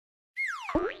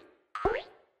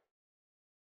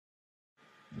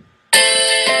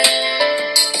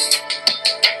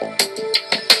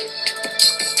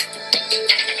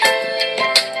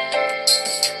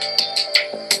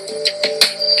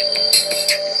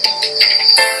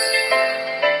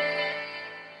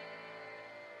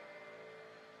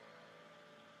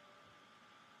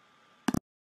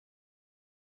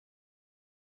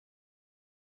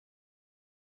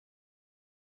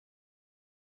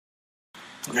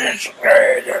This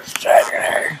way the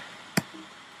second.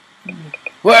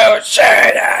 Well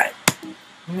said.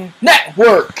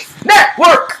 Network.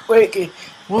 Network. Wait.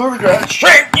 Where's the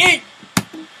safety?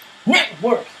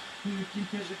 Network.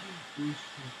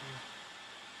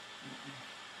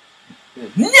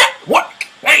 Network.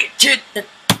 Hey, kid.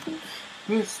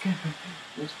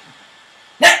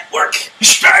 Network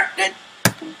started.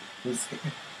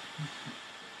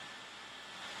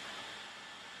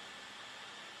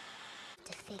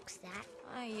 To fix that.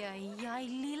 Ay, ay, ay,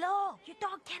 Lilo! Your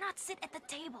dog cannot sit at the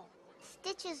table.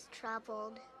 Stitch is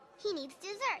troubled. He needs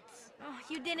desserts. Oh,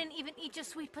 you didn't even eat your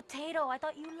sweet potato. I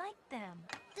thought you liked them.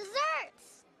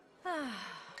 Desserts!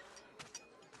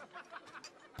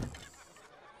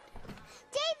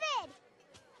 David!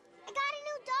 I got a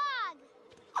new dog!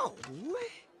 Oh,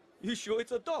 you sure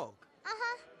it's a dog?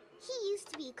 Uh-huh. He used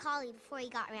to be a collie before he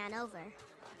got ran over.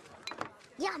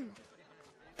 Yum!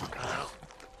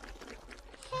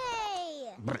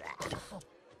 Hey!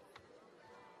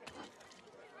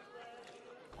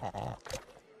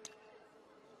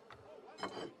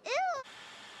 Ew!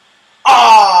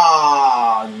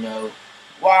 Oh no.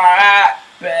 What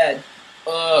happened?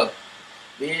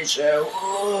 It's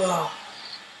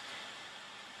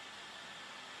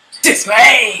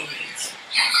dismayed.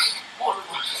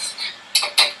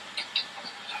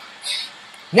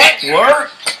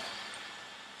 Network.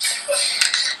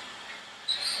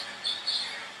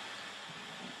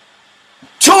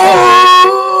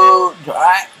 Two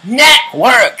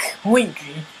network.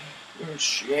 Winky.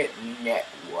 Shit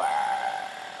network.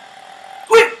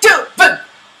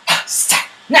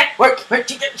 Network. We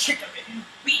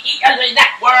eat as a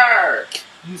network.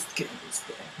 Who's getting this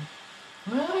thing?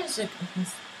 What is it?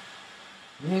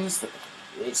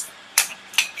 This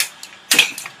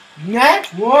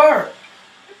network.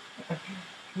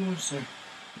 Who's it?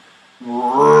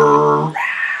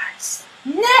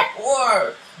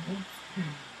 Network.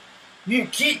 You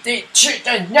keep the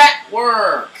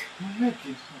network.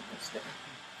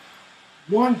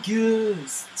 One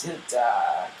goose, two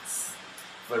dogs,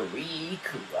 3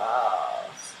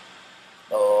 crows,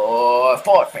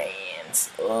 4 fans,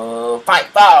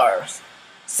 5 bars,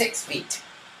 6 feet,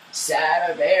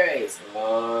 7 berries, 8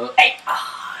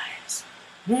 eyes,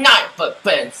 9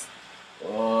 footprints,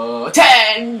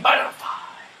 10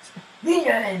 butterflies. The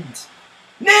end.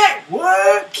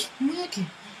 Network.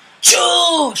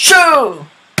 Shoo, shoo.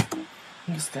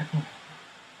 What's that?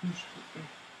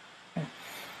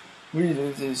 What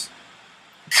is this?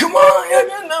 Come on, I'm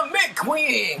in the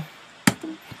McQueen.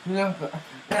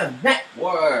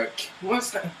 Network.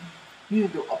 What's that? You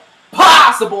do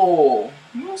possible.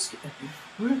 What's that?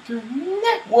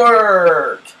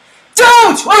 Network.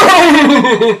 Don't.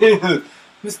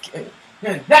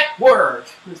 Network.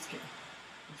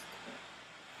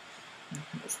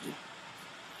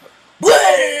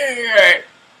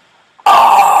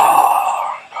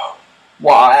 Oh no.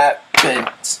 What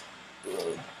happened?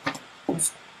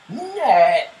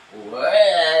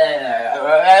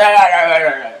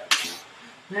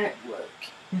 Network.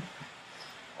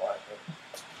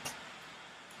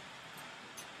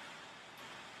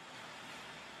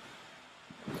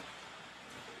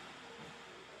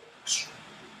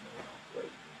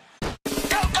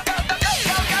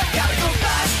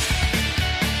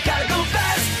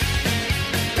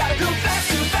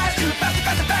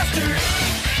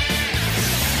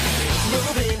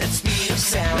 Moving at speed of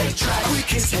sound,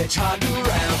 quickest hedgehog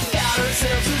around. Got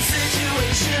ourselves a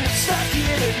situation, stuck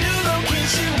in a new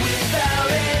location without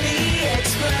any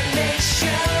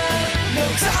explanation. No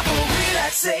time for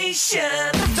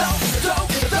relaxation. Don't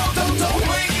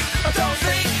wait, don't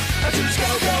think. Just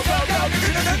go, go, go, go,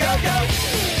 go, go, go, go.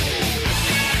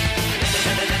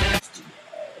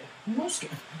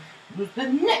 With the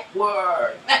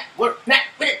network.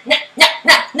 Network.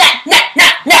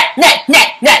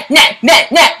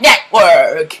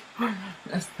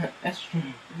 That's true.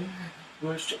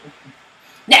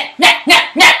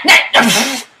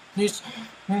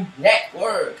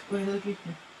 Network.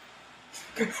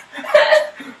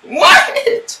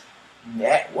 What?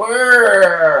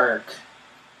 Network.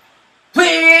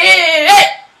 Please.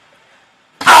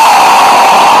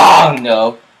 Oh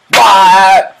no. What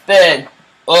happened?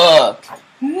 Network.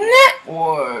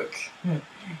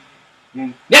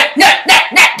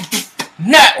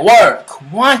 Network.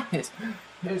 What is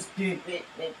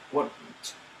network?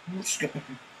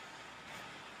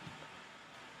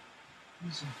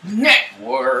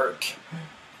 Network.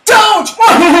 Don't.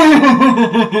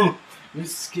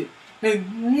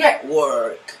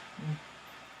 Network.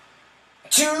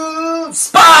 2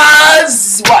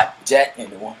 spas. What? Jet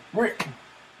and 1 brick.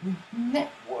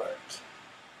 Network.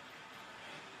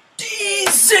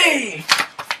 These see.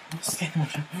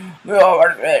 We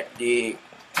are ready.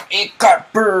 It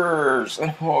got burrs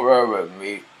and horror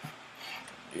me.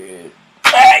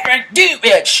 I can do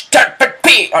it. Start the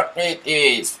pee on it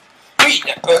is.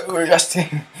 We're just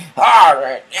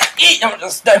alright. Eat on the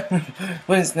stuff.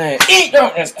 What's that? Eat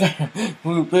on the stuff.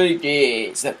 We'll play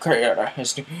this. The creator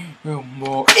has to no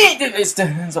more. Eat the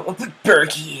distance of the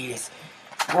burgies.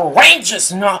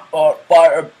 Rangers not or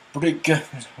fire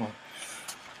brigands.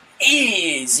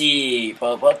 Easy,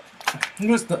 Bubba.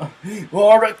 What's the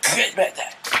what a kid with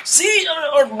that? See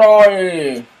or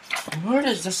no? What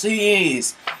is the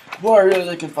C's? What are you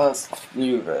looking for?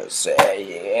 You will say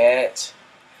it.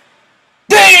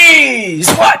 These!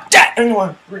 What that?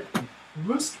 Anyone?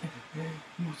 What's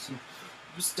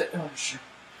that? Oh shit.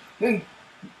 Gotta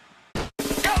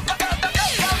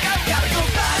go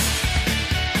fast.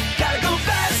 Gotta go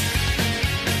fast.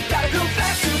 Gotta go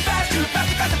fast, too fast, too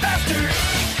fast, faster, faster.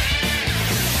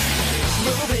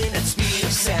 Moving at speed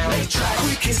of sound. We try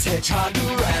quickest hedgehog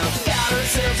around. Found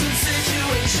ourselves in a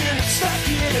situation. Stuck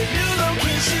in a new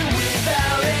location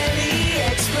without any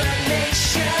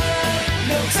explanation.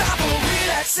 No time for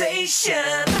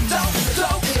relaxation. Don't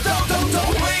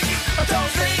wait.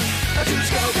 Don't think.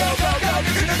 Just go, go, go, go, go,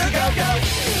 go, go, go, go.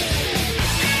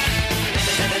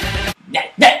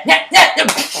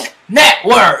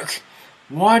 Network!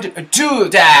 Why did I do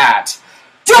that?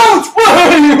 Don't!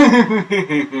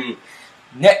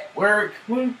 Network?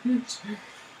 Let's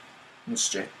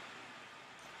check.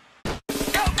 Gotta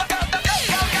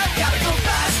go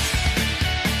fast.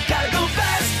 Gotta go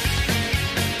fast.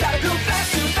 Gotta go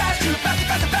fast, too fast, too fast,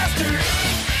 faster, faster.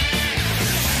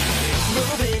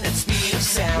 Moving at speed of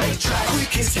sound. We try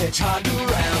quickest hedgehog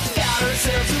around. Found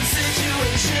ourselves in a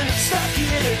situation. Stuck in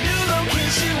a new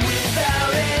location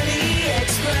without any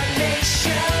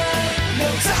explanation.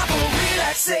 No time for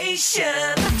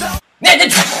relaxation.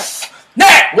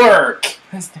 Network!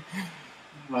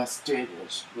 Must do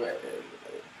this way.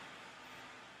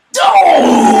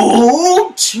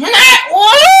 Don't!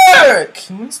 Network!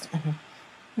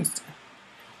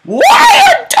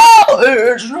 Why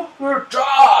is not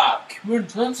dark?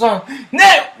 It's on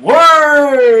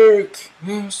network.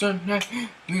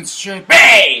 It's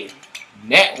Bay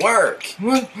network.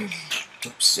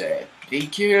 Upset. Be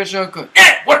curious.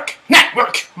 Network. Network.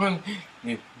 Network.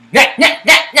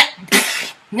 Whoa.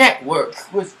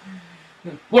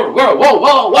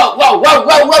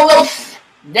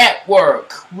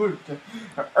 Network.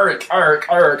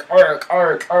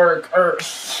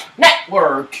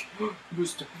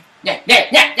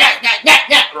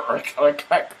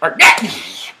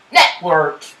 Network.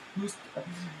 Network.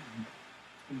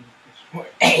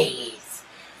 A's.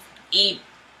 E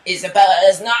is a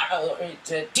buzz, not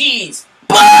a D's.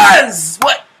 Buzz!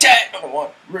 What that?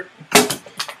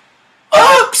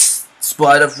 Oops!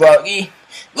 Spider Froggy.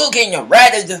 Looking you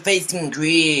right at the facing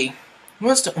tree.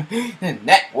 What's the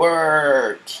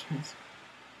network?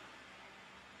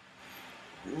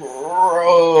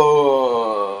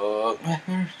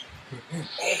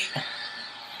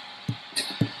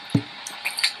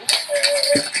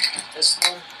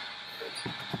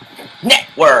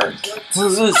 Network.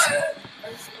 Who's this?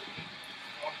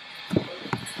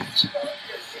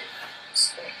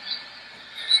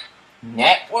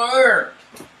 Network.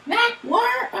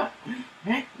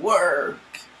 Network.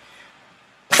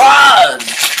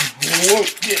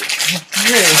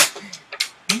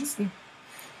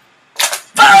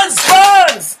 Buzz.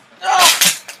 Buzz. Oh.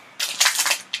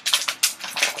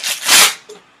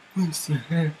 Let's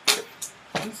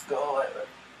go.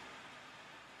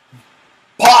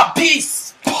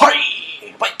 Peace.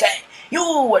 Party. Wait, you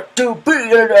want to be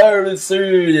an artist?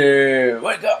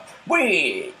 Wake up.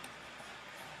 Wait.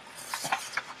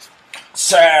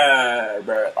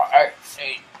 Cyber.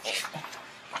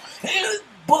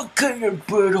 What can you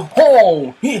put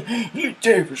home? You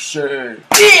never say.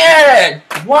 Yeah!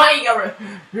 Why are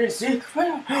you sick?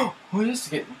 What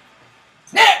is it?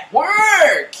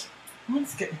 Network!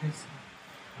 Let's get this.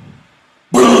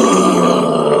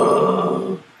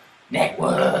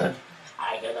 Network!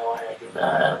 I don't know what to do.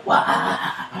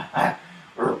 Why?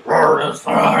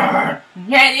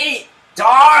 Netty!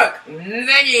 Dark!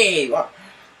 Netty!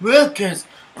 Lucas!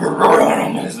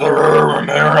 Order!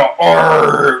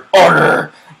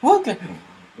 Look at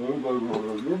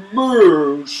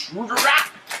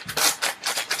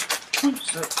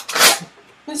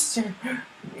Mr.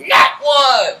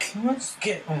 Network! Let's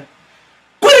get please,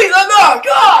 oh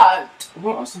God!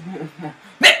 What's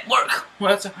network?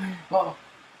 What's oh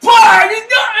fire! You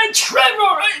got a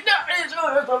tremor right now!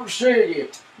 I'm shady.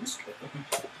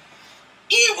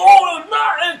 Evil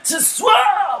not to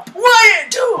swap! What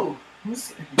do you do?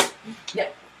 Yeah.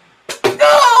 No!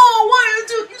 Why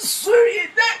did you say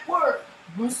network?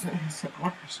 What's that?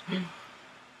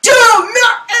 Do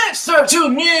not answer to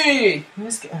me!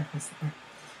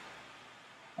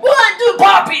 Why do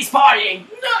puppies party?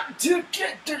 Not to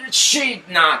get to the sheet,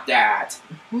 not that.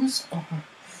 What's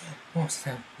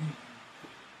that?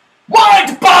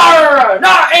 White bar!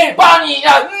 Not a bunny,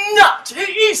 not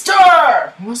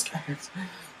Easter! What's that?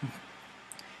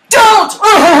 Don't!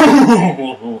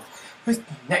 What's the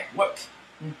network?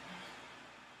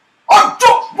 I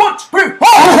don't want to be.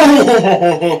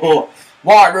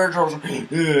 Why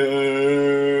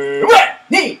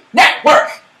did you network?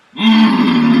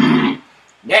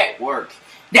 Network.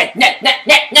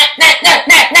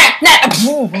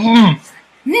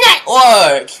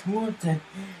 Network. What the?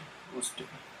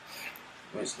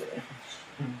 What's that?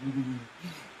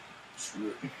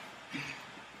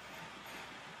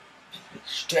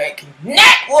 Stack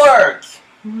network.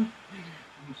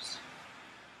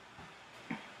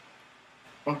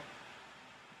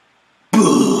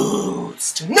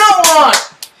 Boost. No one.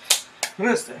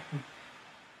 What's that?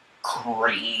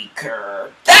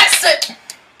 Creaker. That's it.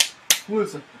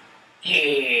 What's it?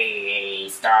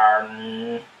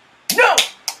 Eastern. No.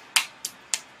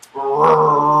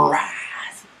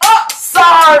 Rise. Oh,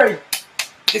 sorry.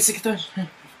 It's a good.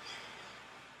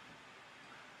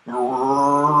 Rise.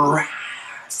 No.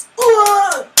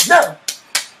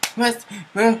 What's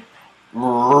rise?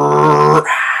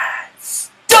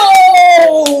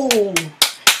 No.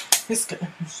 It's good.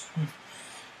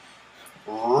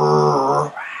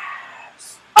 Rise.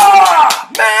 Ah,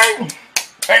 man.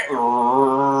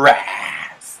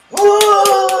 Rise.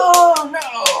 Oh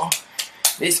no!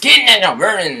 It's getting in the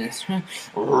burns.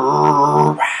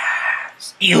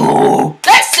 Rise. You.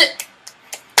 That's it.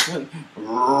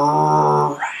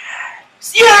 Rise.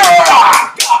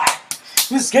 Yeah. God.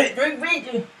 Let's get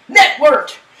it.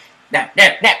 Network.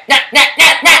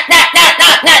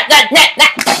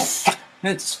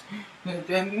 It's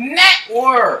the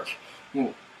network.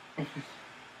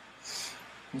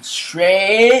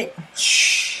 Straight.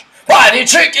 Body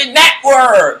Chicken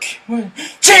Network.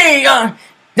 Gee,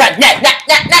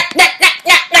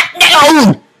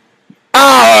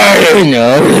 I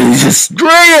know,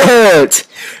 straight.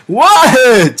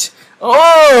 What?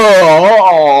 Oh.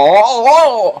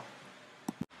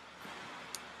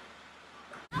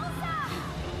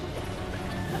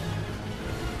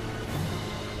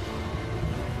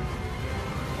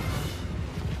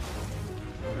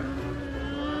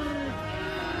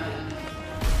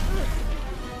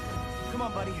 Come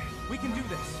on, buddy. We can do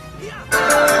this. Yeah.